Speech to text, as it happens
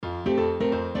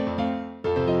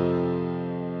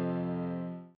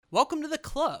Welcome to the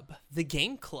club, the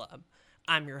Game Club.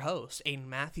 I'm your host, Aiden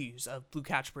Matthews of Blue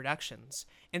Couch Productions,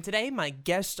 and today my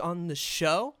guest on the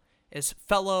show is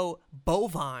fellow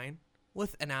bovine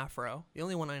with an afro, the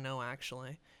only one I know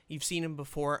actually. You've seen him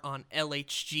before on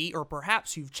LHG, or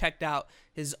perhaps you've checked out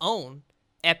his own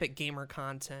epic gamer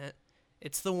content.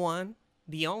 It's the one,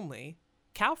 the only,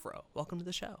 Calfro. Welcome to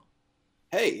the show.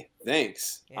 Hey,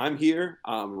 thanks. Yeah. I'm here.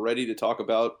 I'm ready to talk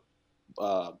about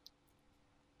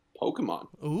Pokemon.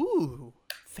 Ooh,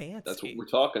 fancy. That's what we're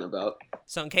talking about.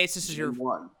 So in case this is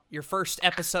your first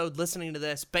episode listening to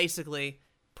this, basically,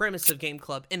 premise of Game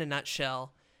Club in a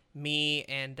nutshell, me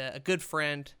and a good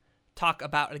friend talk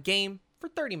about a game for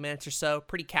 30 minutes or so,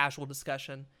 pretty casual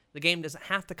discussion. The game doesn't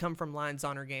have to come from Lions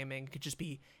Honor Gaming. It could just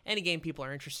be any game people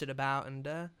are interested about,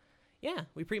 and yeah,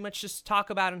 we pretty much just talk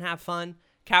about and have fun.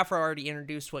 Calfro already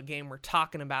introduced what game we're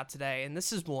talking about today, and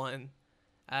this is one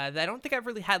that I don't think I've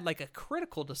really had like a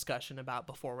critical discussion about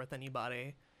before with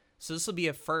anybody. So this will be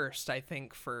a first, I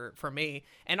think, for me.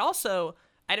 And also,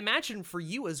 I'd imagine for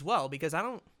you as well, because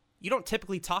you don't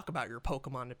typically talk about your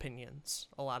Pokemon opinions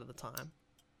a lot of the time.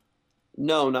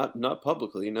 No, not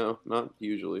publicly. No, not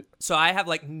usually. So I have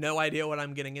like no idea what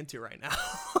I'm getting into right now.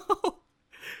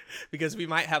 Because we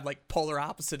might have like polar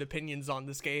opposite opinions on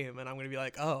this game, and I'm going to be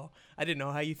like, oh, I didn't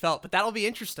know how you felt. But that'll be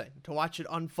interesting to watch it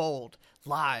unfold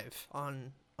live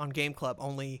on Game Club.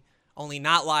 Only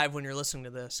not live when you're listening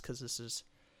to this, because this is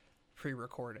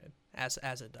pre-recorded, as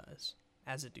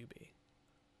it do be.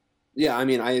 Yeah, I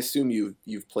mean, I assume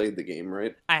you've played the game,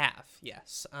 right? I have,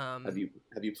 yes. Have you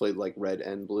played like Red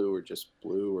and Blue, or just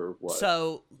Blue, or what?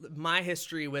 So my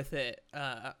history with it,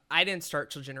 I didn't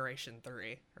start till Generation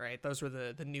 3, right? Those were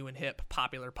the new and hip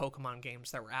popular Pokemon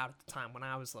games that were out at the time when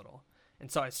I was little.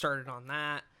 And so I started on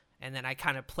that, and then I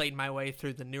kind of played my way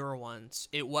through the newer ones.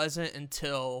 It wasn't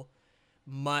until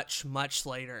much, much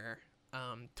later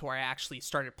to where I actually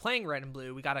started playing Red and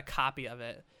Blue. We got a copy of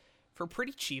it for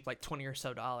pretty cheap, like $20 or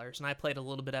so, and I played a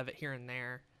little bit of it here and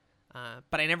there.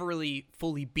 But I never really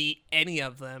fully beat any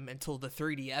of them until the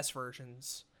 3DS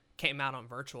versions came out on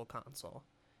Virtual Console.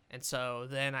 And so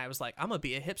then I was like, I'm going to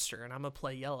be a hipster and I'm going to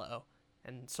play Yellow.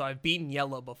 And so I've beaten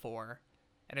Yellow before,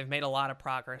 and I've made a lot of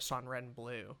progress on Red and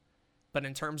Blue. But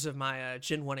in terms of my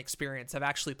Gen 1 experience, I've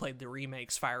actually played the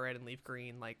remakes Fire Red and Leaf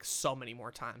Green like so many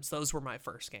more times. Those were my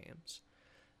first games.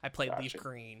 I played Leaf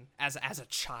Green as a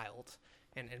child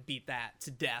and beat that to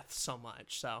death so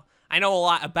much. So I know a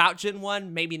lot about Gen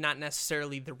 1, maybe not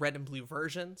necessarily the Red and Blue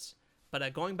versions,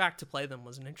 but going back to play them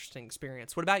was an interesting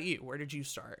experience. What about you? Where did you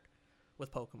start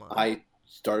with Pokemon? I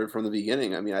started from the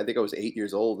beginning. I mean, I think I was 8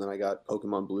 years old, and I got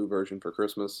Pokemon Blue version for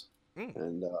Christmas.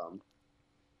 And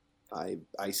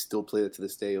I still play it to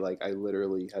this day. Like, I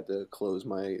literally had to close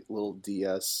my little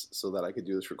DS so that I could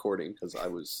do this recording, because I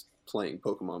was playing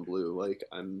Pokemon Blue. Like,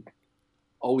 I'm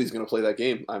always going to play that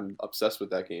game. I'm obsessed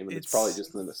with that game, and it's probably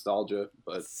just the nostalgia,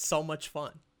 but so much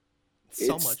fun.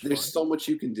 There's so much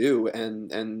you can do,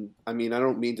 and I mean, I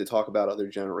don't mean to talk about other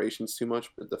generations too much,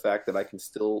 but the fact that I can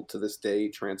still to this day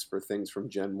transfer things from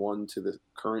Gen 1 to the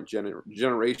current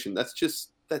generation,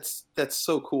 that's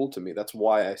so cool to me. That's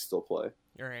why I still play.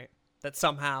 All right. That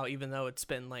somehow, even though it's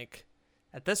been like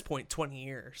at this point 20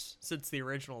 years since the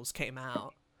originals came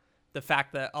out, the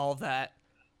fact that all that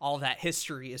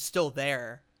history is still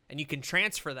there, and you can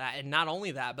transfer that, and not only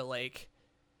that, but like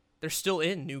they're still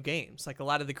in new games. Like a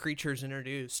lot of the creatures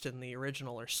introduced in the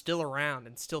original are still around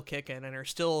and still kicking, and are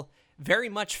still very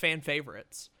much fan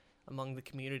favorites among the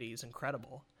community. Is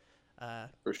incredible.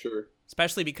 For sure.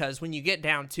 Especially because when you get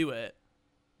down to it,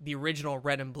 the original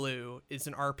Red and Blue is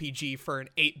an RPG for an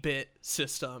 8-bit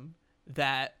system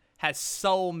that has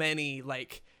so many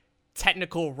like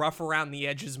technical rough around the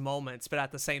edges moments, but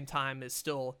at the same time is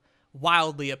still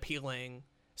wildly appealing,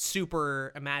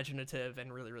 super imaginative,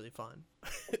 and really, really fun.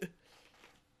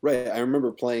 Right. I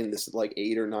remember playing this at like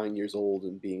 8 or 9 years old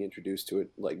and being introduced to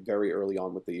it like very early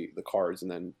on with the cards,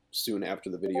 and then soon after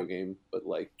the video game, but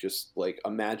like just like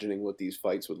imagining what these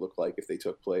fights would look like if they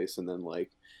took place, and then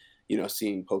like, you know,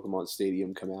 seeing Pokemon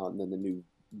Stadium come out, and then the new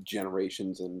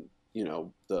generations, and you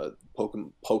know, the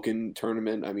Pokken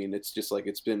tournament. I mean, it's just like,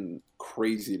 it's been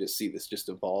crazy to see this just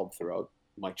evolve throughout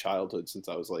my childhood since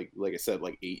I was like I said,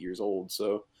 like 8 years old.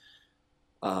 So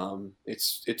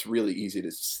it's really easy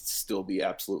to still be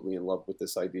absolutely in love with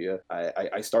this idea.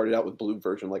 I started out with Blue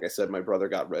version. Like I said, my brother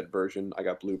got Red version. I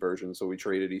got Blue version. So we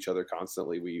traded each other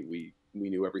constantly. We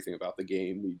knew everything about the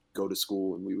game. We'd go to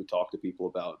school and we would talk to people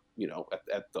about, you know,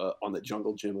 on the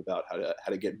jungle gym about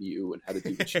how to get Mew and how to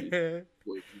do the cheat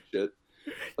shit.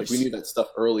 Like we knew that stuff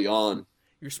early on.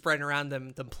 you're spreading around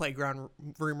them playground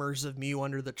rumors of Mew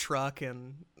under the truck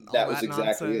and all That was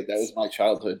exactly it. That was my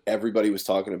childhood. Everybody was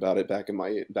talking about it back in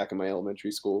my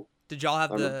elementary school. Did y'all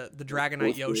have the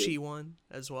Dragonite Yoshi one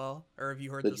as well? Or have you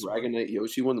heard the this Dragonite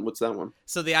Yoshi one? What's that one?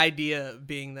 So the idea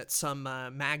being that some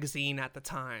magazine at the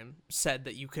time said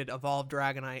that you could evolve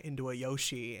Dragonite into a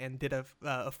Yoshi and did a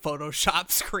Photoshop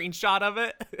screenshot of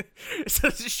it. So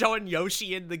it's just showing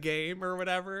Yoshi in the game or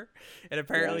whatever. And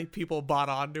apparently people bought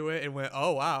onto it and went,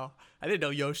 oh, wow, I didn't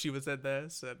know Yoshi was in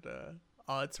this and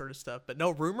all that sort of stuff. But no,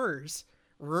 rumors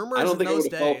I don't think in those I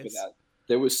would have felt for days. that.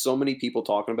 There was so many people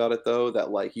talking about it though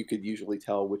that like you could usually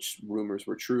tell which rumors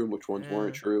were true and which ones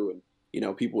weren't true. And you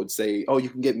know, people would say, "Oh, you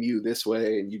can get Mew this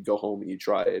way," and you'd go home and you'd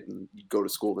try it, and you'd go to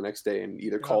school the next day and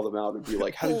either call them out and be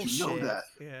like, "How did you know that?"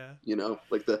 Yeah, you know,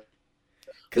 like the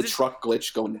truck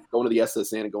glitch going to the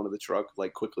SSN and going to the truck,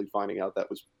 like quickly finding out that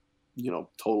was, you know,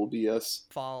 total BS.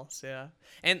 False, yeah.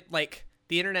 And like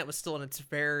the internet was still in its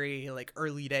very like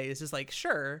early days. It's like,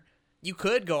 sure, you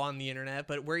could go on the internet,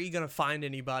 but where are you gonna find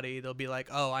anybody? They'll be like,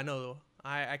 oh, I know,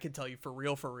 I can tell you for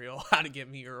real how to get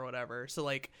me or whatever. So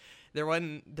like, there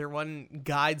wasn't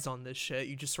guides on this shit.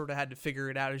 You just sort of had to figure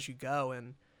it out as you go.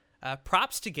 And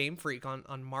props to Game Freak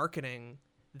on marketing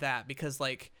that, because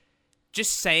like,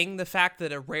 just saying the fact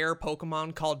that a rare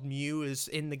Pokemon called Mew is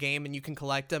in the game and you can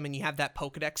collect them, and you have that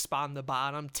Pokedex spot on the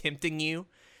bottom tempting you,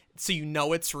 so you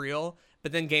know it's real.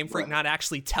 But then Game Freak not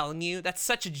actually telling you. That's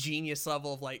such a genius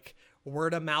level of like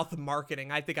word of mouth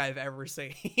marketing I think I've ever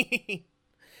seen.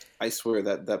 I swear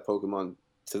that Pokemon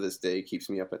to this day keeps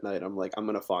me up at night. I'm like, I'm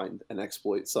gonna find an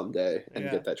exploit someday and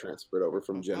get that transferred over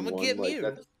from Gen 1.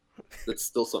 Like that's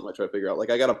still something I try to figure out.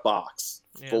 Like I got a box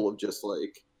full of just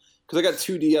like, because I got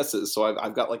 2 DSs, so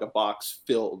I've got like a box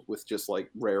filled with just like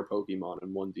rare Pokemon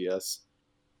in one DS,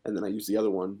 and then I use the other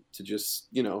one to just,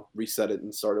 you know, reset it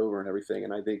and start over and everything.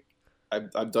 And I think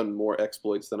I've done more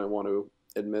exploits than I want to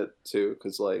admit to,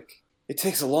 because like it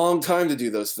takes a long time to do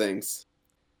those things.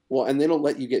 Well, and they don't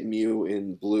let you get Mew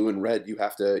in blue and red. You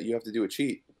have to do a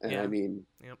cheat. And I mean,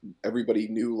 everybody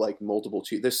knew like multiple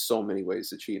cheat. There's so many ways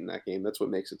to cheat in that game. That's what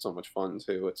makes it so much fun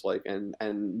too. It's like, and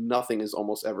nothing is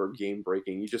almost ever game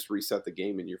breaking. You just reset the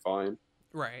game and you're fine.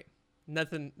 Right.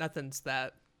 Nothing's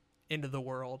that end of the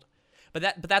world.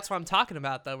 But that's what I'm talking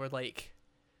about though. Where like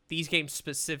these games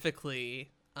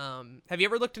specifically. Have you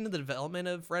ever looked into the development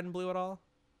of Red and Blue at all?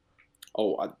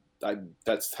 Oh, I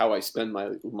that's how I spend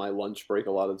my lunch break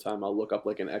a lot of the time. I'll look up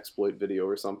like an exploit video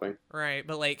or something. Right,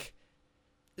 but like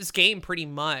this game pretty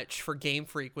much for Game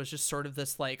Freak was just sort of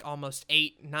this like almost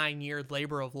 8-9 year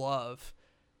labor of love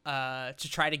to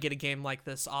try to get a game like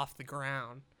this off the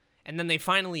ground. And then they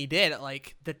finally did at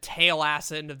like the tail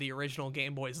ass end of the original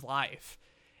Game Boy's life.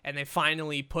 And they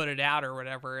finally put it out or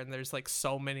whatever, and there's like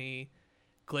so many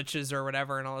glitches or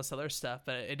whatever and all this other stuff,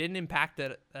 but it didn't impact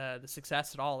the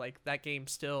success at all. Like that game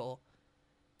still,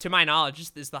 to my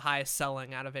knowledge, is the highest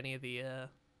selling out of any of the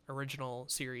original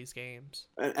series games.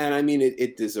 And I mean,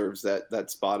 it deserves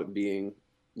that spot of being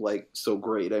like so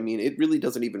great. I mean, it really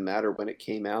doesn't even matter when it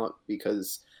came out,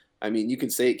 because I mean, you can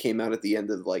say it came out at the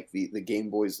end of like the Game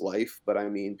Boy's life, but I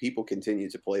mean, people continue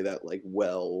to play that like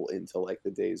well into like the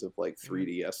days of like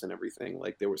 3DS and everything.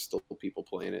 Like there were still people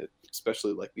playing it,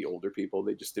 especially like the older people.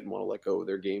 They just didn't want to let go of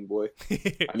their Game Boy.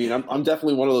 I mean, I'm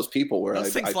definitely one of those people where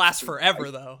those things last forever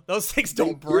though. Those things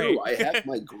don't break. I have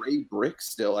my gray brick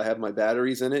still. I have my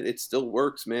batteries in it. It still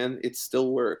works, man. It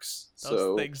still works.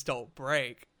 Those things don't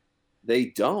break. They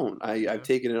don't. I've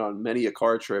taken it on many a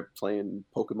car trip playing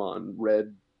Pokemon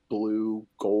Red, Blue,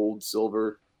 Gold,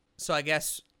 Silver. So I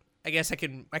guess I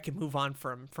can move on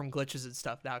from glitches and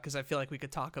stuff now, because I feel like we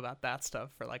could talk about that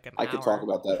stuff for like an hour. I could talk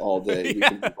about that all day. We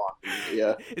can move on.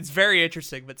 Yeah, it's very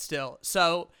interesting, but still.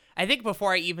 So I think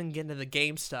before I even get into the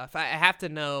game stuff, I have to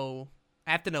know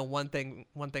one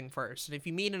thing first. And if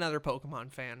you meet another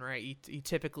Pokemon fan, right, you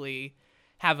typically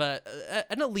have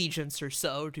an allegiance or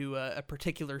so to a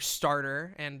particular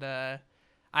starter, and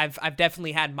I've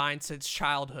definitely had mine since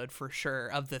childhood for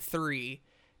sure. Of the 3,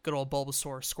 good old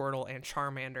Bulbasaur, Squirtle, and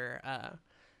Charmander.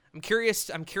 I'm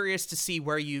curious to see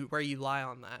where you lie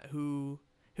on that. Who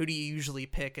do you usually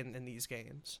pick in these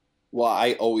games? Well,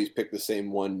 I always pick the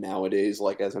same one nowadays,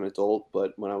 like as an adult.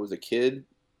 But when I was a kid,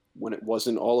 when it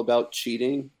wasn't all about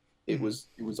cheating, it was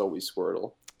always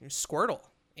Squirtle. Squirtle,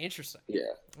 interesting.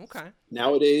 Yeah. Okay.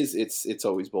 Nowadays, it's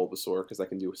always Bulbasaur, because I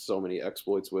can do so many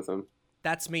exploits with him.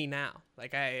 That's me now.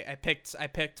 Like I picked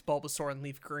Bulbasaur and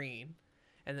Leaf Green,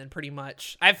 and then pretty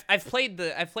much I've played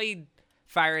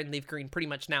Fire and Leaf Green pretty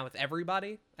much now with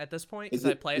everybody at this point, because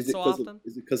I play it so often.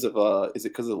 Is it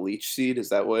because of Leech Seed? Is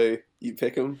that why you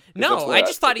pick him? No, I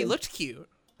just thought he looked cute.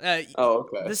 Oh,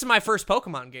 okay. This is my first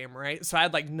Pokemon game, right? So I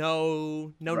had like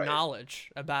no Right.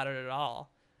 knowledge about it at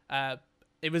all.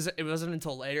 It wasn't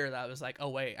until later that I was like, oh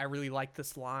wait, I really like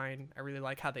this line. I really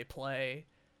like how they play.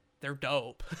 They're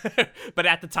dope. But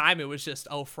at the time, it was just,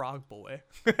 oh, Frog Boy.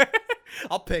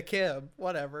 I'll pick him.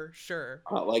 Whatever, sure.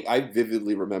 Like I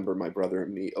vividly remember my brother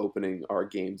and me opening our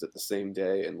games at the same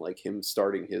day, and like him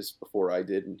starting his before I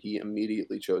did, and he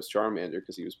immediately chose Charmander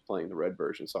because he was playing the red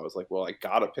version. So I was like, well, I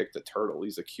gotta pick the turtle.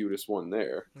 He's the cutest one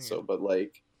there. Yeah. So, but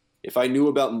like, if I knew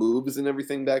about moves and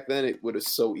everything back then, it would have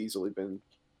so easily been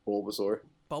Bulbasaur.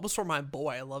 Bulbasaur, my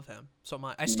boy, I love him so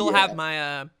much. I still Yeah. have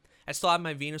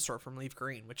my Venusaur from Leaf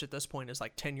Green, which at this point is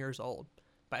like 10 years old,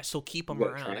 but I still keep him You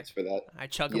gotta around. transfer that. I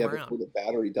chug Yeah, him around. before the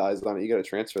battery dies on it, you gotta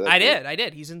transfer that. I thing.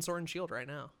 did. He's in Sword and Shield right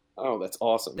now. Oh, that's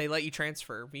awesome. They let you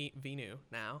transfer Venu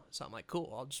now, so I'm like,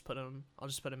 cool. I'll just put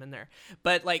him in there.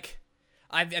 But like,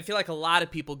 I feel like a lot of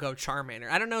people go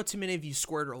Charmander. I don't know too many of you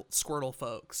Squirtle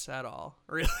folks at all.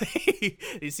 Really,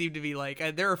 they seem to be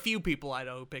like. There are a few people I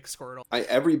know who pick Squirtle.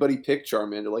 Everybody picked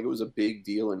Charmander. Like it was a big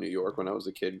deal in New York when I was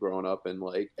a kid growing up, and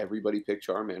like everybody picked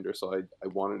Charmander. So I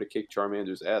wanted to kick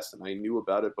Charmander's ass, and I knew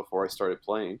about it before I started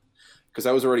playing, because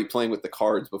I was already playing with the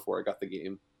cards before I got the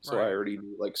game. So Right. I already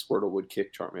knew like Squirtle would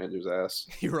kick Charmander's ass.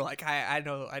 You were like, I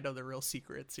know the real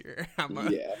secrets here.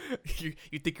 Yeah.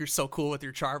 You think you're so cool with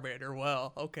your Charmander?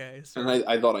 Well, okay. So. And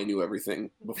I thought I knew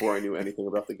everything before I knew anything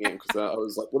about the game, because I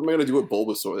was like, what am I gonna do with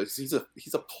Bulbasaur?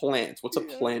 He's a plant. What's a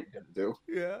plant gonna do?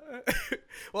 Yeah.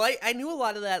 Well, I knew a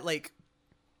lot of that, like,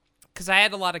 because I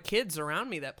had a lot of kids around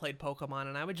me that played Pokemon,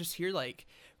 and I would just hear like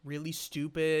really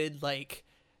stupid like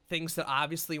things that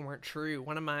obviously weren't true.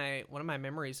 One of my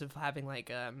memories of having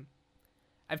like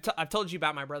I've told you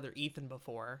about my brother Ethan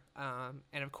before,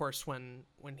 and of course when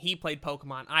he played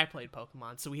Pokemon, I played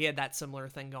Pokemon, so we had that similar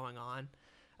thing going on.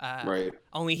 Right.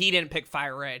 Only he didn't pick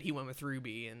Fire Red; he went with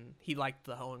Ruby, and he liked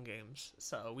the Hoenn games,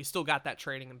 so we still got that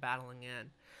trading and battling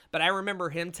in. But I remember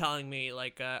him telling me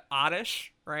like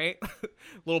Oddish, right,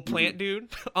 little plant dude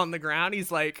on the ground.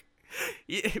 He's like,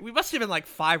 we must have been like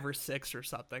 5 or 6 or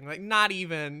something, like not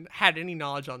even had any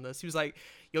knowledge on this. He was like,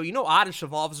 yo, you know Oddish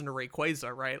evolves into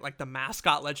Rayquaza, right? Like the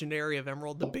mascot legendary of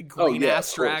Emerald, the big green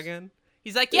ass dragon.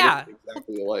 He's like, yeah,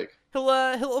 exactly alike.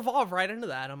 He'll evolve right into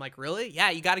that. I'm like, really? Yeah,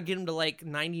 you got to get him to like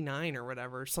 99 or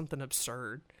whatever, something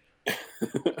absurd.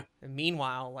 And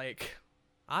meanwhile, like,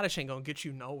 Oddish ain't gonna get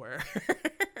you nowhere.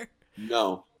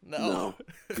 No.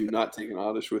 Do not take an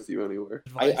Oddish with you anywhere.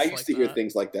 I used to hear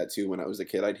things like that too when I was a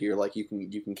kid. I'd hear like you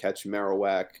can catch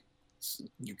Marowak's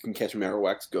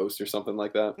ghost or something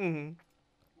like that. Mm-hmm.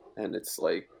 And it's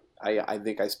like I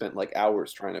think I spent like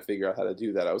hours trying to figure out how to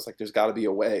do that. I was like, there's got to be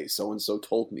a way. So and so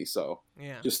told me so.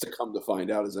 Yeah. Just to come to find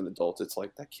out as an adult, it's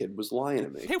like that kid was lying to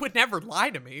me. They would never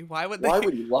lie to me. Why would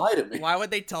he lie to me? Why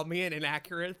would they tell me an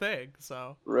inaccurate thing?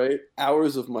 So right,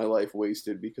 hours of my life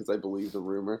wasted because I believed the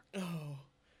rumor. Oh.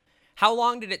 How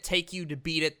long did it take you to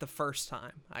beat it the first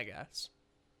time? I guess.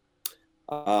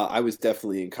 I was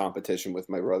definitely in competition with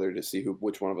my brother to see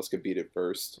which one of us could beat it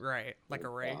first. Right, like a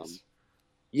race.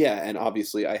 Yeah, and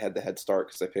obviously I had the head start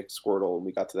because I picked Squirtle, and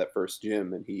we got to that first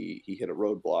gym, and he hit a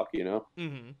roadblock,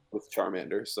 with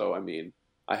Charmander. So I mean,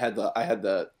 I had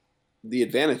the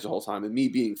advantage the whole time, and me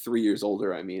being 3 years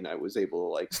older, I mean, I was able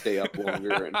to like stay up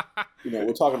longer, and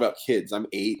we're talking about kids. I'm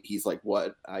 8, he's like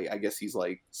what? I guess he's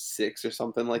like 6 or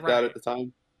something like that at the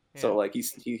time. Yeah. So like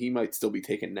he might still be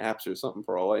taking naps or something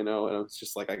for all I know, and it's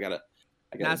just like I gotta.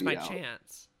 Now's my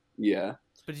chance. Yeah.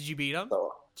 But did you beat him?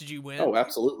 So, did you win? Oh,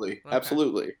 absolutely. Okay.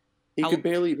 Absolutely. He could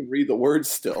barely even read the words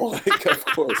still. Like, of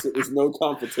course, it was no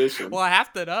competition. Well, I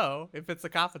have to know. If it's a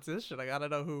competition, I got to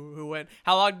know who went.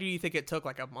 How long do you think it took?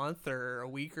 Like a month or a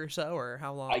week or so? Or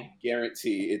how long? I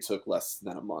guarantee it took less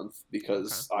than a month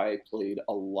because I played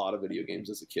a lot of video games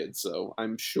as a kid. So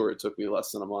I'm sure it took me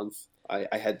less than a month.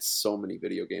 I had so many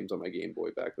video games on my Game Boy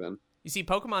back then. You see,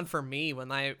 Pokemon for me, when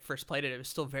I first played it, it was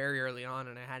still very early on,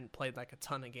 and I hadn't played like a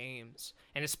ton of games,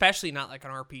 and especially not like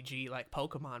an RPG like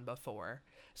Pokemon before.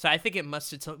 So I think it must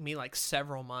have took me like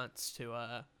several months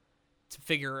to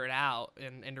figure it out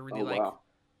and to really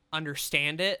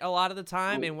understand it a lot of the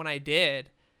time. And when I did,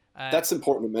 that's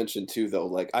important to mention too, though.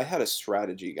 Like I had a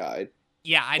strategy guide.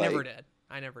 Yeah, I never did.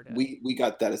 We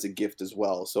got that as a gift as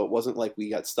well, so it wasn't like we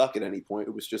got stuck at any point.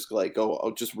 It was just like,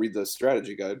 I'll just read the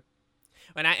strategy guide.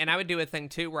 And I would do a thing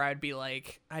too where I'd be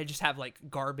like, I just have like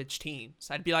garbage teams.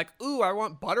 I'd be like, ooh, I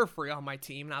want Butterfree on my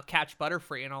team, and I'll catch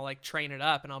Butterfree and I'll like train it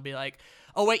up, and I'll be like,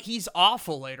 oh wait, he's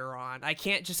awful later on. I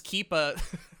can't just keep a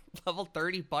level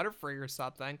 30 Butterfree or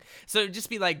something. So it'd just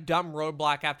be like dumb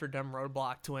roadblock after dumb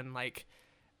roadblock to win like,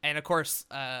 and of course,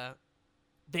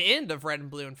 the end of Red and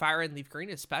Blue and Fire Red and Leaf Green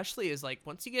especially is like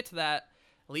once you get to that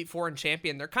Elite Four and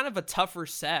Champion, they're kind of a tougher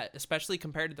set, especially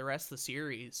compared to the rest of the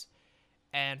series.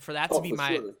 And for that to be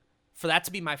for that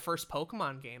to be my first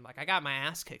Pokemon game, like I got my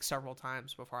ass kicked several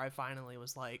times before I finally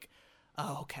was like,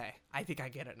 oh, okay, I think I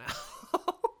get it now.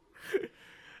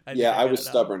 I was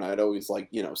stubborn. I'd always like,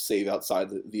 save outside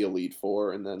the Elite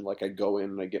Four, and then like I'd go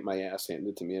in and I'd get my ass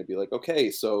handed to me. I'd be like, okay,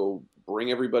 so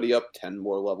bring everybody up 10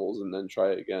 more levels and then try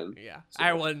it again. Yeah, so,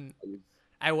 I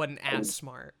wasn't as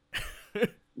smart.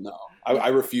 No, I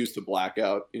refuse to black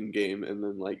out in game and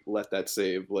then like let that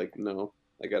save. Like, no,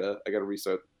 I gotta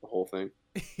reset the whole thing.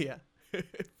 Yeah,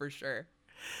 for sure.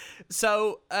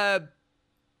 So,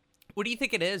 what do you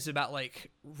think it is about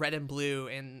like Red and Blue,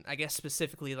 and I guess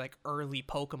specifically like early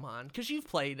Pokemon? Because you've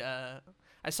played, I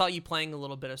saw you playing a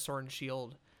little bit of Sword and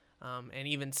Shield, and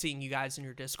even seeing you guys in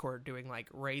your Discord doing like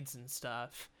raids and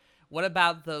stuff. What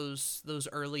about those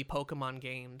early Pokemon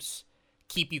games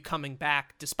keep you coming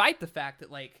back, despite the fact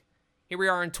that like here we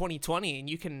are in 2020 and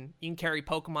you can carry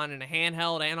Pokemon in a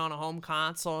handheld and on a home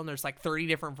console, and there's like 30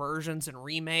 different versions and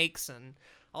remakes and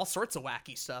all sorts of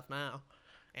wacky stuff now.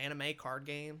 Anime, card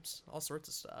games, all sorts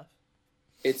of stuff.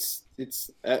 It's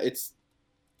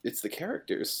the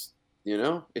characters,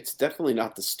 It's definitely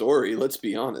not the story. Let's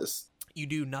be honest. You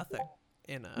do nothing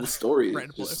in the story.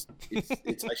 Red Blue.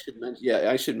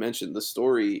 I should mention the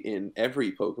story in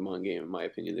every Pokemon game. In my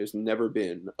opinion, there's never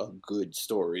been a good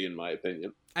story. In my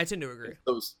opinion, I tend to agree.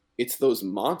 It's those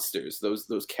monsters,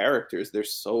 those characters. They're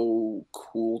so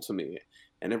cool to me.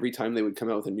 And every time they would come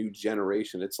out with a new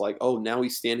generation, it's like, oh, now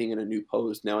he's standing in a new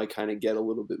pose. Now I kind of get a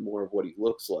little bit more of what he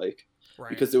looks like. Right.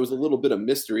 Because there was a little bit of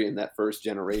mystery in that first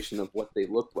generation of what they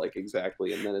looked like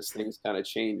exactly. And then as things kind of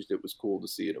changed, it was cool to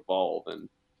see it evolve. And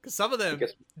because some of them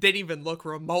didn't even look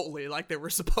remotely like they were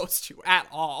supposed to at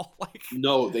all. Like,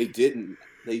 no, they didn't.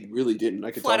 They really didn't. I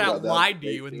could flat talk out about that. Lied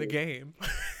to you in the game.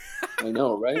 I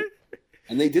know, right?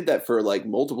 And they did that for like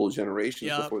multiple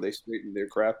generations before they straightened their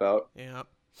crap out. Yeah.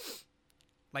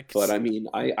 But I mean,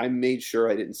 I made sure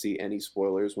I didn't see any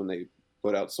spoilers when they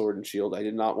put out Sword and Shield. I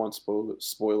did not want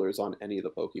spoilers on any of the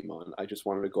Pokemon. I just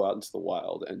wanted to go out into the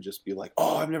wild and just be like,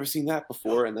 oh, I've never seen that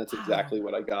before. And that's exactly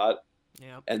what I got.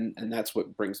 Yeah. And that's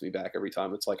what brings me back every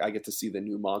time. It's like I get to see the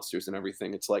new monsters and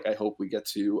everything. It's like I hope we get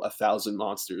to 1,000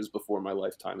 monsters before my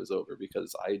lifetime is over,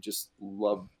 because I just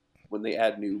love when they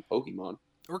add new Pokemon.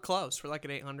 We're close. We're like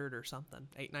at 800 or something.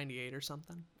 898 or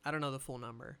something. I don't know the full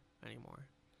number anymore.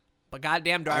 But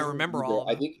goddamn, do I remember all of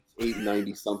them. I think it's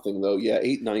 890 something, though. Yeah,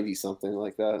 890 something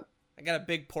like that. I got a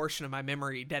big portion of my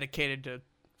memory dedicated to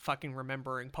fucking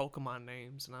remembering Pokemon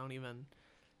names, and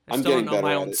I still don't know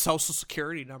my own social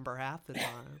security number half the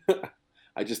time.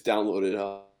 I just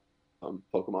downloaded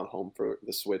Pokemon Home for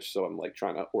the Switch, so I'm like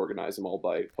trying to organize them all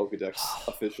by Pokedex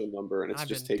official number, and it's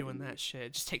just taking doing that shit.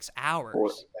 It just takes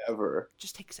hours. Forever. It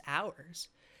just takes hours.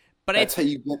 But that's how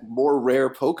you get more rare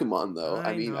Pokemon, though.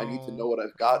 I mean, I need to know what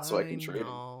I've got so I can trade them.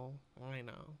 I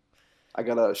know. I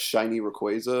got a shiny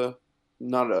Rayquaza.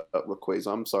 Not a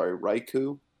Rayquaza, I'm sorry,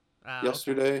 Raikou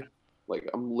yesterday. Okay. Like,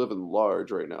 I'm living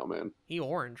large right now, man. He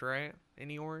orange, right?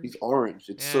 Any orange? He's orange.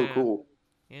 It's so cool.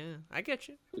 Yeah, I get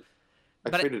you.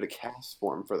 I traded a cast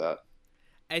form for that.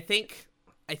 I think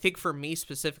for me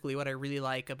specifically, what I really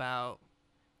like about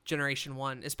Generation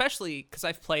 1, especially because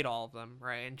I've played all of them,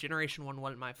 right? And Generation 1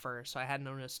 wasn't my first, so I had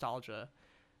no nostalgia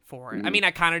for it. Mm-hmm. I mean,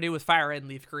 I kind of do with Fire Red and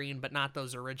Leaf Green, but not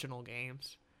those original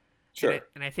games. Sure.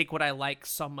 And I think what I like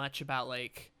so much about,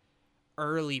 like,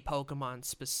 early Pokemon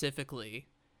specifically,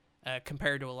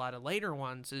 compared to a lot of later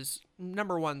ones, is,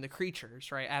 number one, the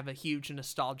creatures, right? I have a huge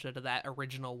nostalgia to that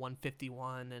original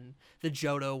 151 and the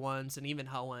Johto ones and even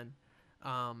Hoenn.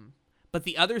 But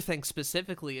the other thing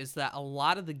specifically is that a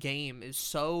lot of the game is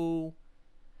so...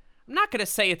 I'm not going to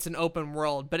say it's an open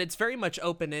world, but it's very much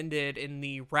open-ended in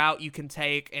the route you can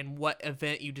take and what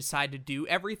event you decide to do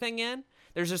everything in.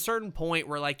 There's a certain point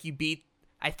where, like, you beat,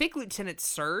 I think, Lieutenant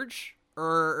Surge,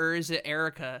 or is it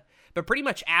Erica? But pretty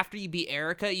much after you beat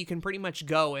Erica, you can pretty much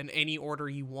go in any order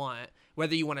you want.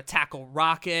 Whether you want to tackle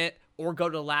Rocket, or go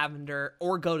to Lavender,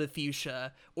 or go to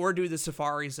Fuchsia, or do the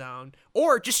Safari Zone,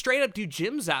 or just straight up do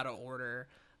gyms out of order.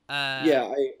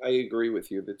 Yeah, I agree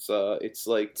with you. It's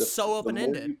like so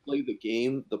open-ended. The more you play the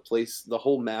game, the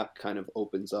whole map kind of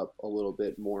opens up a little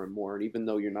bit more and more. And even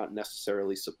though you're not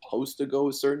necessarily supposed to go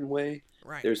a certain way,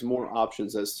 right, there's more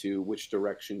options as to which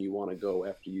direction you want to go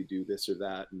after you do this or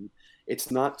that. And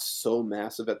it's not so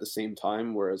massive at the same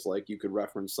time, whereas like you could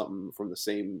reference something from the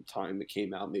same time that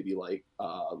came out, maybe like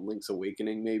Link's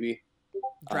Awakening, maybe.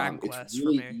 Dragon Quest. It's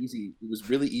really easy. It was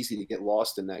really easy to get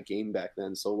lost in that game back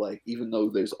then. So like, even though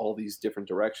there's all these different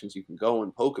directions you can go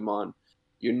in Pokemon,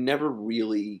 you're never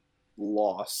really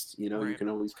lost. You know, you Right. can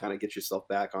always kind of get yourself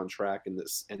back on track in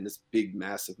this big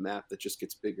massive map that just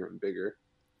gets bigger and bigger.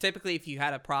 Typically, if you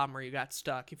had a problem or you got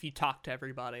stuck, if you talk to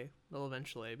everybody, they'll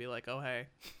eventually be like, "Oh, hey,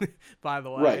 by the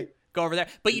way, Right. go over there."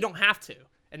 But you don't have to,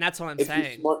 and that's what I'm If you're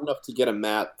saying. smart enough to get a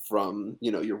map from,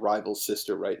 you know, your rival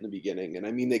sister right in the beginning, and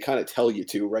I mean they kind of tell you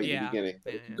to right in the Yeah, beginning,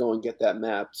 but yeah, if you yeah. go and get that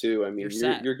map too, I You're mean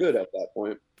set. you're good at that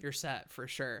point. You're set for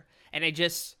sure. And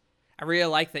I really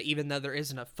like that even though there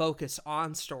isn't a focus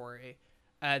on story,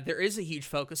 there is a huge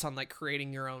focus on like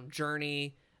creating your own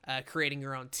journey, creating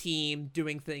your own team,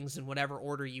 doing things in whatever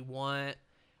order you want.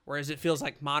 Whereas it feels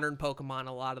like modern Pokemon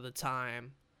a lot of the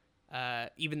time,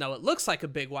 even though it looks like a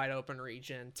big wide open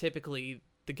region, typically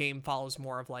the game follows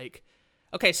more of like,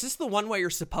 okay, so this is the one way you're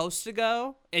supposed to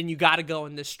go, and you got to go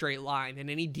in this straight line, and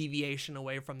any deviation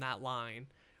away from that line,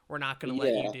 we're not going to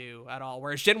let you Yeah. do at all.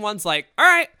 Whereas Gen 1's like, all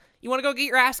right, you want to go get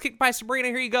your ass kicked by Sabrina?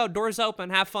 Here you go. Doors open.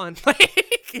 Have fun.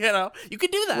 Like, you know, you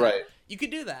could do that. Right. You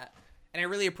could do that. And I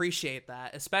really appreciate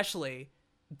that, especially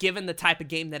given the type of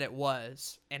game that it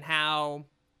was and how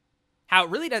it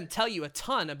really doesn't tell you a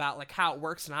ton about like how it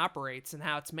works and operates and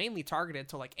how it's mainly targeted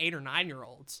to like 8 or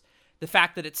 9-year-olds. The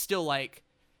fact that it's still like,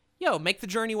 yo, make the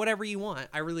journey whatever you want.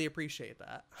 I really appreciate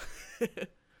that.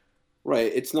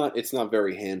 Right. It's not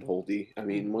very handholdy. I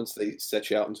mean, Mhm. once they set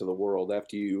you out into the world,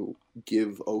 after you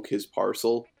give Oak his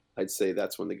parcel, I'd say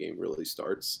that's when the game really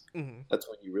starts. Mhm. That's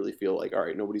when you really feel like, all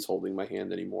right, nobody's holding my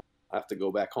hand anymore. I have to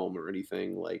go back home or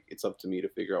anything. Like it's up to me to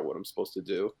figure out what I'm supposed to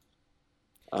do.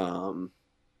 Um,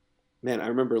 Man, I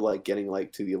remember like getting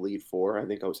like to the Elite Four. I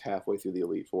think I was halfway through the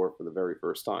Elite Four for the very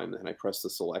first time, and I pressed the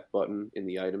select button in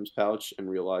the items pouch and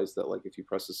realized that like if you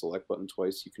press the select button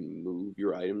twice, you can move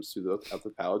your items through the out the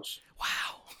pouch.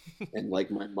 Wow. And like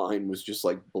my mind was just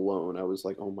like blown. I was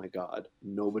like, oh my god,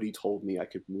 nobody told me I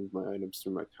could move my items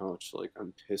through my pouch. Like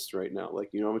I'm pissed right now.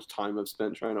 Like you know how much time I've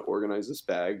spent trying to organize this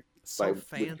bag So by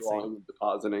fancy. withdrawing and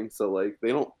depositing. So like they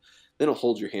don't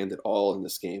hold your hand at all in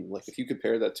this game. Like if you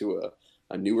compare that to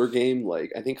a newer game, like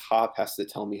I think Hop has to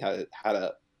tell me how to how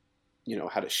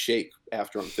to shake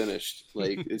after I'm finished.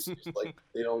 Like it's just like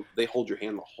they hold your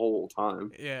hand the whole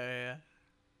time. Yeah.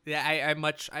 I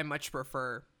much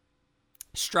prefer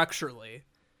structurally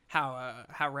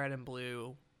how Red and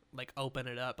Blue like open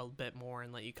it up a bit more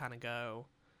and let you kind of go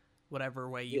whatever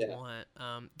way you Yeah.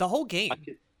 want. The whole I game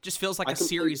could just feels like I a can play the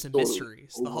series of story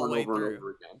mysteries the over whole and way over and through. over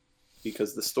again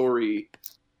because the story,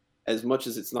 as much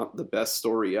as it's not the best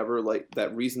story ever, like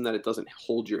that reason that it doesn't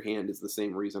hold your hand is the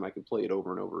same reason I could play it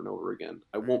over and over and over again.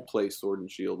 I Right. won't play Sword and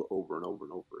Shield over and over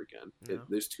and over again. No.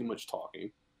 There's too much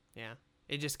talking. Yeah.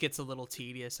 It just gets a little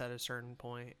tedious at a certain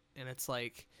point, and it's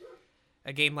like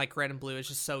a game like Red and Blue is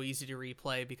just so easy to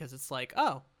replay because it's like,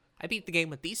 oh, I beat the game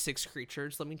with these 6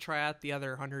 creatures. Let me try out the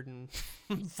other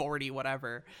 140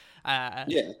 whatever.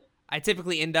 Yeah, I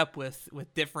typically end up with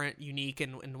different, unique,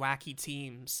 and wacky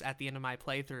teams at the end of my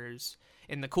playthroughs.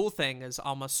 And the cool thing is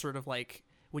almost sort of like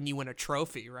when you win a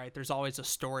trophy, right? There's always a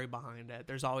story behind it.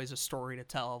 There's always a story to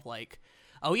tell of like,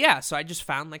 oh yeah, so I just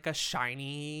found like a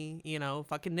shiny,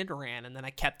 fucking Nidoran, and then I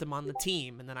kept him on the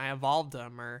team, and then I evolved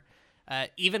him, or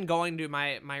even going to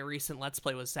my recent Let's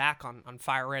Play with Zach on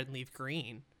Fire Red and Leaf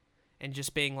Green, and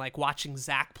just being like watching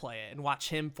Zach play it and watch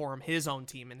him form his own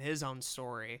team and his own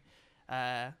story.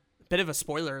 Bit of a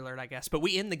spoiler alert, I guess, but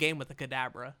we end the game with a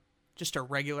Kadabra, just a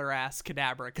regular ass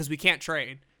Kadabra, because we can't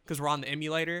trade because we're on the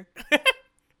emulator.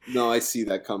 no, I see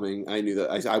that coming. I knew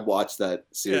that. I watched that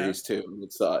series too.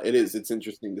 It's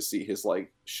interesting to see his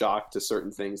like shock to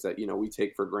certain things that we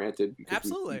take for granted because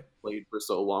Absolutely. we played for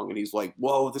so long, and he's like,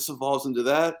 "Whoa, this evolves into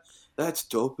that. That's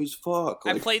dope as fuck."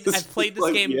 I've played this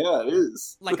like, game Yeah, it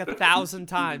is like 1,000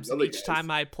 times, and Other each guys. time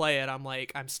I play it, I'm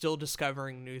like, I'm still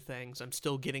discovering new things. I'm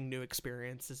still getting new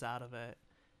experiences out of it.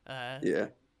 Yeah.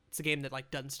 It's a game that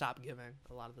like doesn't stop giving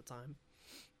a lot of the time.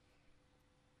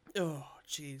 Oh,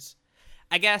 jeez.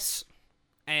 I guess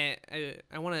I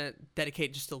want to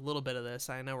dedicate just a little bit of this.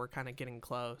 I know we're kind of getting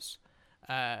close,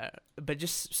 but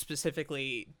just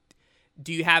specifically,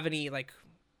 do you have any like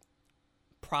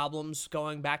problems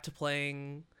going back to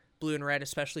playing Blue and Red,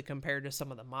 especially compared to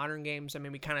some of the modern games? I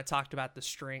mean, we kind of talked about the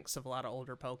strengths of a lot of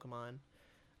older Pokemon,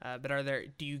 but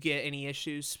do you get any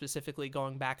issues specifically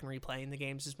going back and replaying the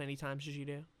games as many times as you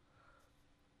do?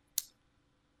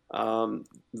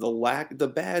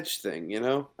 The badge thing,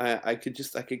 I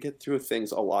could get through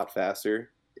things a lot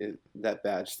faster. That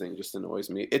badge thing just annoys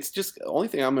me. It's just the only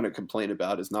thing I'm going to complain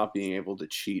about is not being able to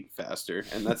cheat faster,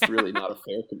 and that's really not a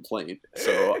fair complaint.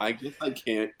 So I guess I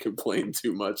can't complain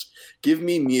too much. Give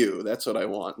me Mew. That's what I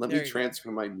want. Let me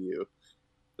transfer my Mew.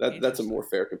 That's a more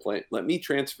fair complaint. Let me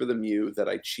transfer the Mew that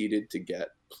I cheated to get,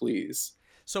 please.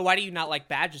 So why do you not like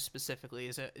badges specifically?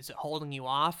 Is it holding you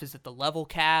off? Is it the level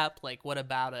cap? Like, what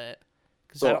about it?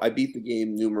 Because So I beat the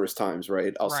game numerous times,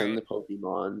 right? I'll send right. the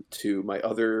Pokemon to my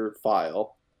other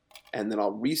file, and then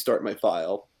I'll restart my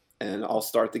file, and I'll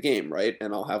start the game, right?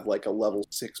 And I'll have like a level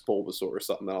 6 Bulbasaur or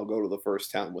something, and I'll go to the first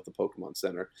town with the Pokemon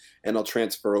Center, and I'll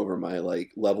transfer over my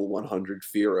like level 100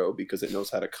 Fearow because it knows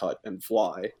how to cut and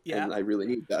fly, Yeah. and I really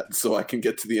need that so I can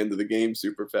get to the end of the game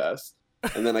super fast.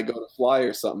 And then I go to fly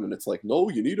or something, and it's like, no,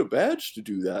 you need a badge to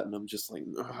do that, and I'm just like,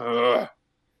 ugh.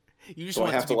 You just So I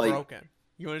want it have to to be like broken.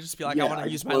 You want to just be like, I yeah, want I to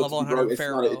use just my want it level to be broke. 100 It's not.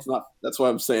 Pharaoh. It's not. That's why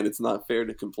I'm saying it's not fair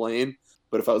to complain.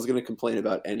 But if I was going to complain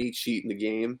about any cheat in the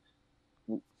game,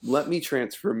 let me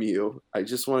transfer Mew. I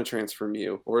just want to transfer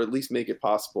Mew, or at least make it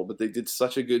possible. But they did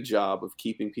such a good job of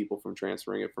keeping people from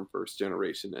transferring it from first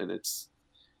generation, and it's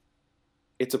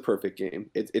a perfect game.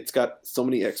 It's got so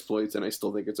many exploits, and I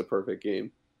still think it's a perfect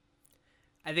game.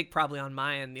 I think probably on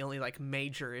my end, the only like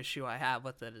major issue I have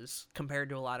with it is compared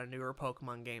to a lot of newer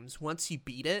Pokemon games, once you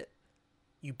beat it,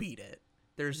 you beat it.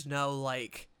 There's no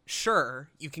like, sure,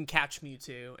 you can catch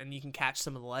Mewtwo and you can catch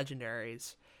some of the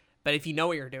legendaries, but if you know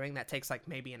what you're doing, that takes like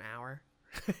maybe an hour.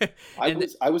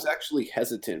 I was actually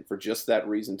hesitant for just that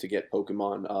reason to get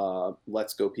Pokemon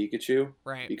Let's Go Pikachu,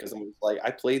 right. because I was like,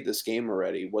 I played this game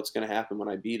already. What's going to happen when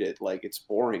I beat it? Like, it's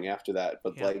boring after that.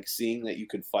 But Yeah. like seeing that you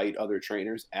could fight other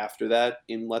trainers after that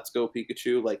in Let's Go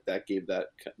Pikachu, like that gave that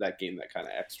game that kind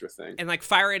of extra thing. And like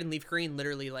Fire Red and Leaf Green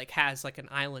literally like has like an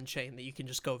island chain that you can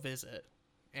just go visit,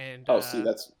 and Oh, see,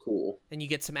 that's cool. and you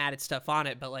get some added stuff on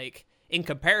it. But like in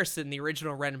comparison, the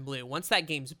original Red and Blue, once that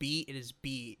game's beat, it is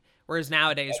beat. Whereas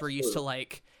nowadays That's we're used true. to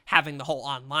like having the whole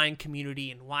online community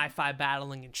and Wi-Fi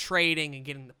battling and trading and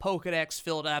getting the Pokedex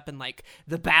filled up and like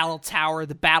the battle tower,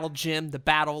 the battle gym, the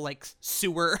battle like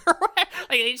sewer. Like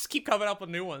they just keep coming up with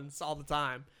new ones all the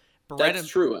time. But That's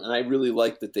true, and I really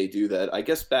like that they do that. I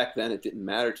guess back then it didn't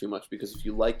matter too much because if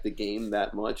you like the game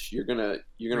that much, you're gonna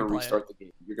Replay it. restart the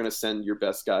game. You're gonna send your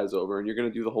best guys over, and you're gonna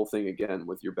do the whole thing again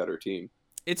with your better team.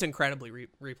 It's incredibly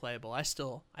replayable. I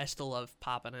still love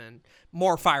popping in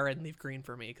more Fire Red and Leaf Green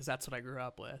for me because that's what I grew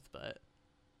up with. But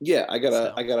Yeah, I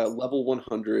got still, a level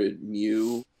 100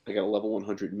 Mew. I got a level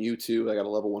 100 Mewtwo. I got a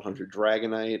level 100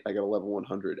 Dragonite. I got a level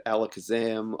 100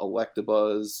 Alakazam,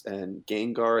 Electabuzz, and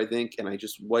Gengar, I think. And I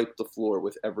just wipe the floor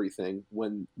with everything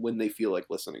when they feel like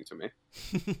listening to me.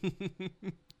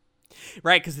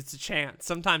 right? Because it's a chance.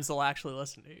 Sometimes they'll actually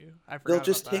listen to you. I forgot They'll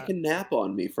just about take that. a nap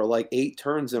on me for like 8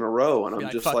 turns in a row, and Be I'm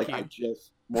like, just "Fuck like, you." I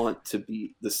just want to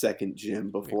beat the second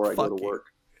gym before I go "Fuck to you." work.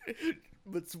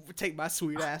 Let's take my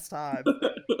sweet ass time.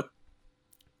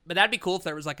 But that'd be cool if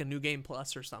there was like a new game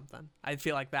plus or something. I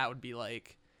feel like that would be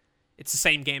like, it's the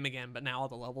same game again, but now all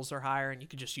the levels are higher and you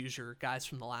could just use your guys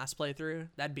from the last playthrough.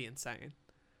 That'd be insane.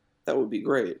 That would be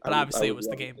great. But obviously it was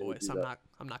the love if Game they Boy, would do so that.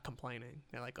 I'm not complaining.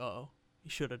 They're like, oh,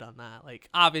 you should have done that. Like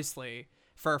obviously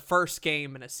for a first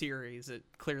game in a series, it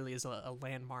clearly is a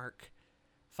landmark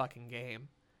fucking game.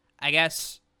 I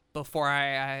guess before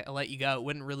I let you go, it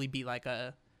wouldn't really be like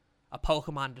a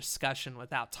Pokemon discussion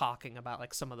without talking about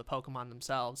like some of the Pokemon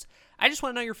themselves. I just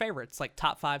want to know your favorites, like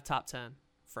top 5, top 10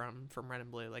 from Red and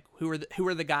Blue. Like who are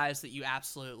the guys that you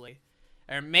absolutely,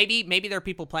 or maybe there are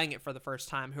people playing it for the first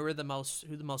time. Who the most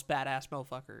badass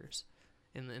motherfuckers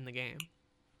in the game?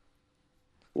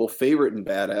 Well, favorite and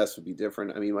badass would be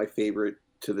different. I mean, my favorite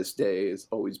to this day has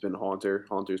always been Haunter.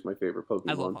 Haunter's my favorite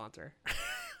Pokemon. I love Haunter.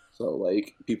 So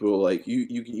like people are like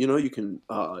you can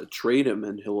trade him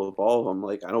and he'll evolve. I'm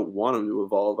like, I don't want him to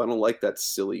evolve. I don't like that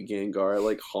silly Gengar. I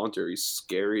like Haunter. He's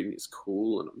scary and he's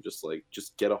cool, and I'm just like,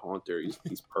 just get a Haunter.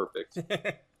 He's perfect.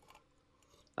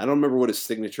 I don't remember what his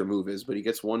signature move is, but he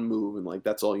gets one move and like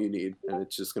that's all you need, and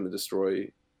it's just gonna destroy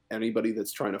anybody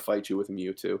that's trying to fight you with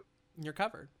Mewtwo. You're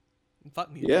covered.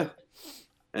 Fuck me. Yeah.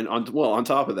 And on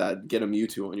top of that, get a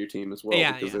Mewtwo on your team as well,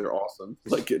 Yeah, because yeah. they're awesome.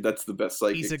 Like that's the best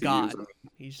psychic He's a to god. use. I mean,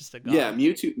 He's just a god. yeah,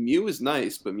 Mew is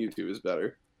nice, but Mewtwo is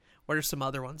better. What are some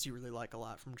other ones you really like a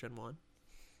lot from Gen 1?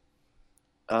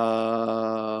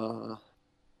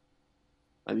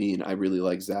 I mean, I really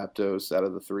like Zapdos out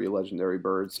of the 3 legendary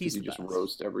birds He's because he the just best.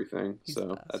 roast everything. He's the So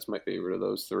best. that's my favorite of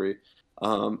those 3.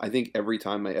 I think every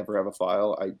time I ever have a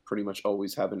file, I pretty much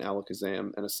always have an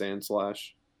Alakazam and a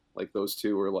Sandslash. Like those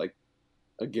two are like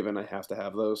a given. I have to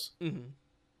have those. Mm-hmm.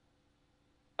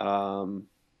 I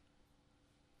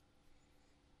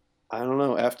don't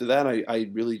know. After that, I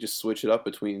really just switch it up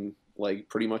between like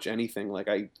pretty much anything. Like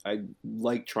I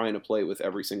like trying to play with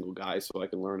every single guy so I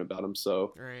can learn about them.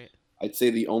 So Right. I'd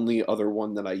say the only other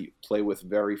one that I play with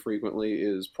very frequently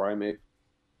is Primeape.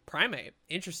 Primate.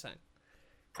 Interesting.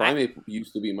 Primeape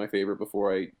used to be my favorite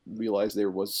before I realized there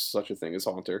was such a thing as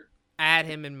Haunter. I had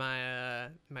him in my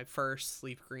first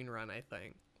Leaf Green run, I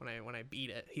think. When I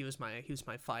beat it, he was my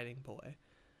fighting boy.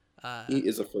 He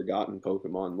is a forgotten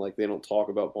Pokemon. Like, they don't talk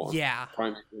about Yeah.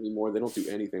 Primeape anymore. They don't do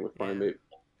anything with Primeape.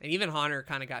 And even Haunter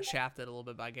kind of got shafted a little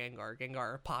bit by Gengar.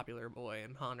 Gengar, a popular boy,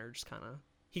 and Haunter just kind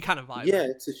of vibed. Yeah,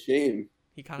 it's a shame.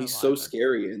 He's so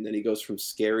scary, and then he goes from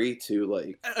scary to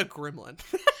like a gremlin.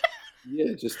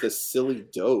 Yeah, just a silly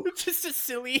dope. Just a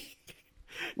silly.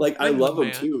 Like, I love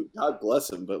him too. God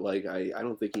bless him, but like I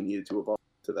don't think he needed to evolve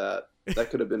to that. That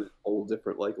could have been a whole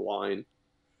different like line.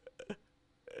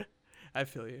 I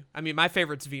feel you. I mean, my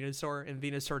favorite's Venusaur, and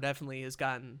Venusaur definitely has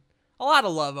gotten a lot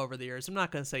of love over the years. I'm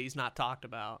not gonna say he's not talked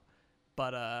about,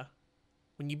 but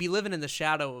when you be living in the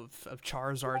shadow of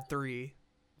Charizard 3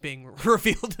 being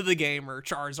revealed to the game, or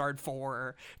Charizard 4,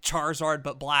 or Charizard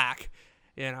but black,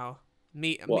 you know,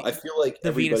 I feel like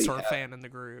the Venusaur fan in the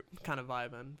group kind of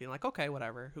vibing, being like, okay,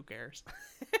 whatever, who cares?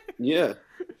 Yeah,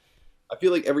 I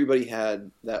feel like everybody had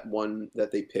that one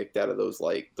that they picked out of those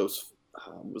it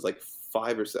was like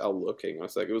 5 or 6. I'll look. Hang on a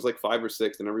sec. It was like 5 or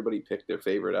 6, and everybody picked their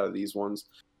favorite out of these ones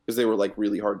because they were like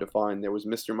really hard to find. There was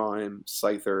Mr. Mime,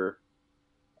 Scyther,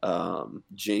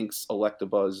 Jinx,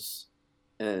 Electabuzz,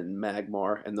 and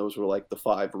Magmar, and those were like the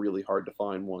 5 really hard to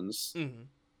find ones. Mm-hmm.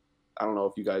 I don't know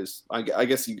if you guys, I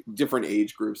guess different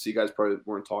age groups, so you guys probably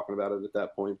weren't talking about it at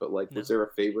that point, but like, was there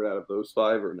a favorite out of those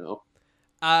 5 or no?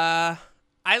 I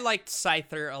liked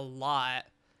Scyther a lot,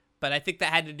 but I think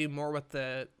that had to do more with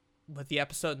the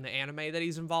episode in the anime that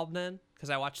he's involved in,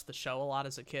 because I watched the show a lot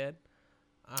as a kid.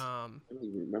 I don't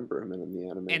even remember him in the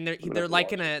anime. And they're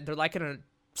like in a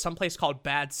someplace called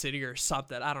Bad City or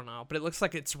something. I don't know, but it looks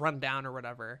like it's run down or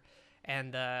whatever.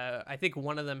 And I think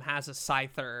one of them has a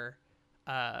Scyther,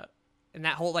 and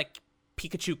that whole like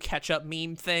Pikachu ketchup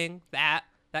meme thing that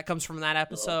comes from that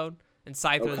episode. And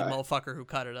Scyther is the motherfucker who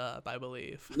cut it up, I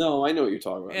believe. No, I know what you're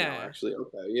talking about now, Yeah. actually.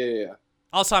 Okay, yeah.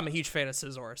 Also, I'm a huge fan of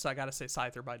Scizor, so I gotta say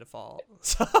Scyther by default.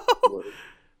 So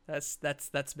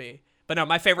that's me. But no,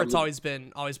 my favorite's always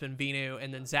been Venu,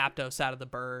 and then Zapdos out of the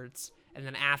birds, and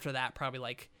then after that, probably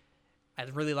like I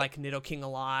really like Nidoking a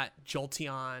lot,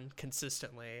 Jolteon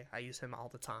consistently. I use him all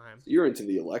the time. You're into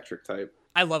the electric type.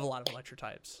 I love a lot of electric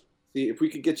types. See, if we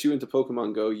could get you into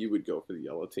Pokemon Go, you would go for the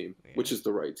yellow team, which is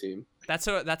the right team. That's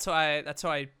how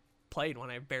I played when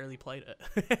I barely played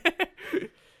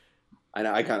it.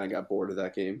 I kind of got bored of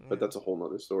that game, but that's a whole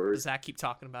nother story. Zach keep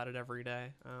talking about it every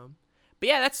day. But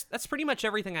yeah, that's pretty much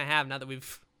everything I have now that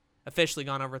we've officially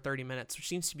gone over 30 minutes, which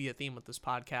seems to be a theme with this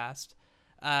podcast.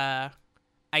 I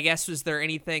guess, was there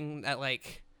anything that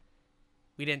like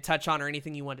we didn't touch on, or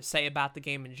anything you wanted to say about the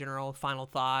game in general? Final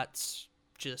thoughts,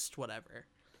 just whatever.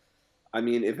 I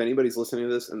mean, if anybody's listening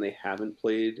to this and they haven't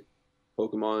played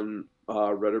Pokemon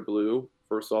Red or Blue,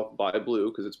 first off, buy Blue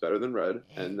because it's better than Red,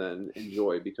 and then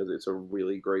enjoy because it's a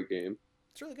really great game.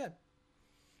 It's really good.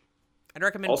 I'd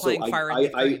recommend playing Fire Red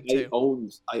Leaf Green too.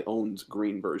 I owned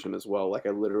Green version as well. Like,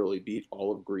 I literally beat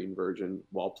all of Green version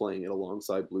while playing it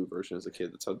alongside Blue version as a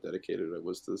kid. That's how dedicated I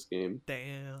was to this game.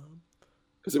 Damn.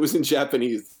 Because it was in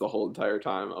Japanese the whole entire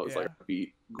time. I was like, I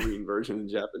beat Green version in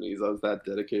Japanese. I was that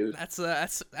dedicated. That's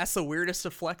the weirdest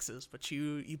of flexes, but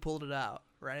you pulled it out,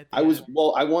 right? I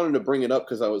wanted to bring it up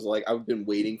because I was like, I've been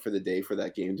waiting for the day for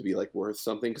that game to be like worth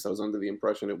something, because I was under the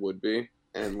impression it would be,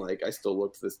 and like I still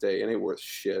look to this day, and it ain't worth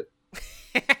shit.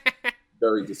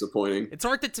 Very disappointing. It's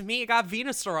worth it to me. It got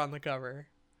Venusaur on the cover.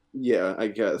 Yeah, I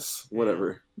guess.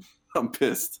 Whatever. I'm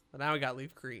pissed. But now we got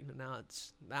Leaf Green, and now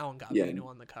that one got Venu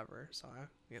on the cover. So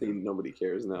nobody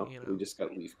cares now. We just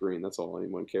got Leaf Green. That's all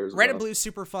anyone cares Red about. and Blue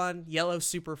super fun. Yellow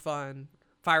super fun.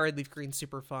 Fire Red Leaf Green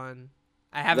super fun.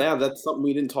 That's something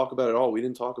we didn't talk about at all. We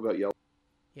didn't talk about Yellow.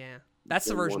 Yeah, that's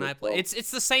the version I play.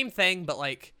 It's the same thing, but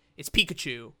like it's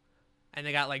Pikachu, and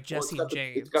they got like Jesse and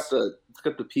James. It's got the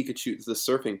Pikachu. It's the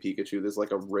surfing Pikachu. There's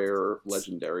like a rare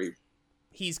legendary.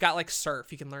 He's got like surf.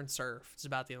 He can learn surf. It's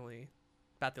about the only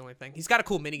thing. He's got a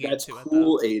cool minigame That's to it. That's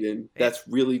cool, though. Aiden. That's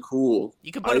really cool.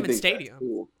 You can put him in Stadium.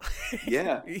 Cool.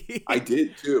 Yeah, I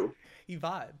did too. He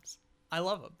vibes. I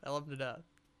love him. I love him to death.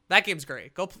 That game's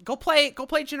great. Go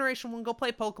play Generation 1. Go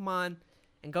play Pokemon,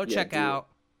 and go check out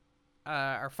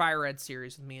our Fire Red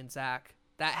series with me and Zach.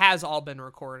 That has all been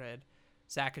recorded.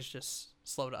 Zach is just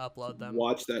slow to upload them.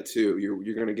 Watch that too.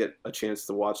 You're gonna get a chance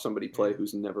to watch somebody play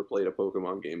who's never played a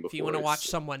Pokemon game before. If you want to watch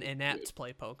someone inept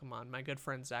play Pokemon, my good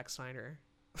friend Zack Snyder.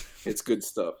 It's good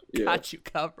stuff. Yeah. Got you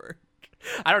covered.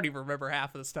 I don't even remember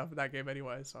half of the stuff in that game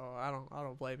anyway, so I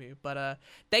don't blame you. But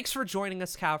thanks for joining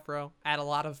us, Calfro. I had a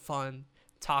lot of fun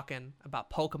talking about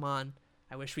Pokemon.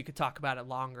 I wish we could talk about it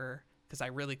longer, because I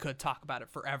really could talk about it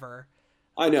forever.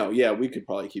 I know. Yeah, we could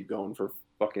probably keep going for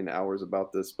fucking hours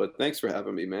about this, but thanks for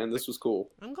having me, man. This was cool.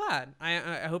 I'm glad.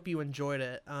 I hope you enjoyed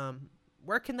it.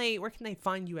 Where can they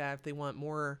find you at if they want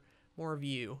more of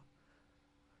you?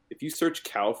 If you search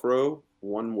Calfro,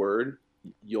 one word,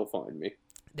 you'll find me.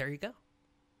 There you go.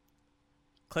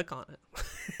 Click on it.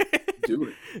 Do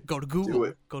it. Go to Google. Do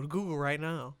it. Go to Google right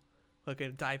now.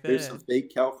 Fucking type There's in. some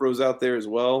fake Calfros out there as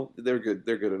well. They're good.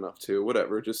 They're good enough too.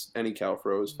 Whatever. Just any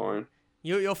Calfro is fine.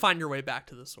 You'll find your way back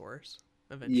to the source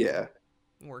eventually. Yeah.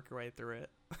 Work your way through it.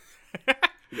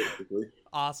 Basically.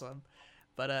 Awesome.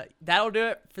 But that'll do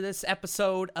it for this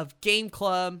episode of Game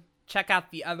Club. Check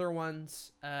out the other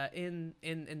ones in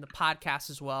the podcast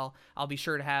as well. I'll be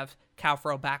sure to have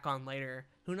Calfro back on later.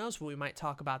 Who knows what we might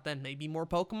talk about then? Maybe more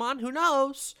Pokemon? Who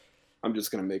knows? I'm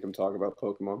just gonna make him talk about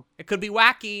Pokemon. It could be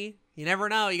wacky. You never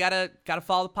know. You gotta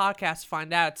follow the podcast to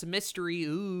find out. It's a mystery.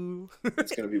 Ooh.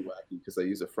 It's gonna be wacky because I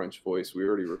use a French voice. We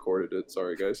already recorded it.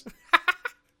 Sorry, guys.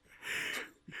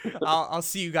 I'll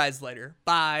see you guys later.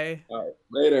 Bye. All right,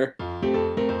 later.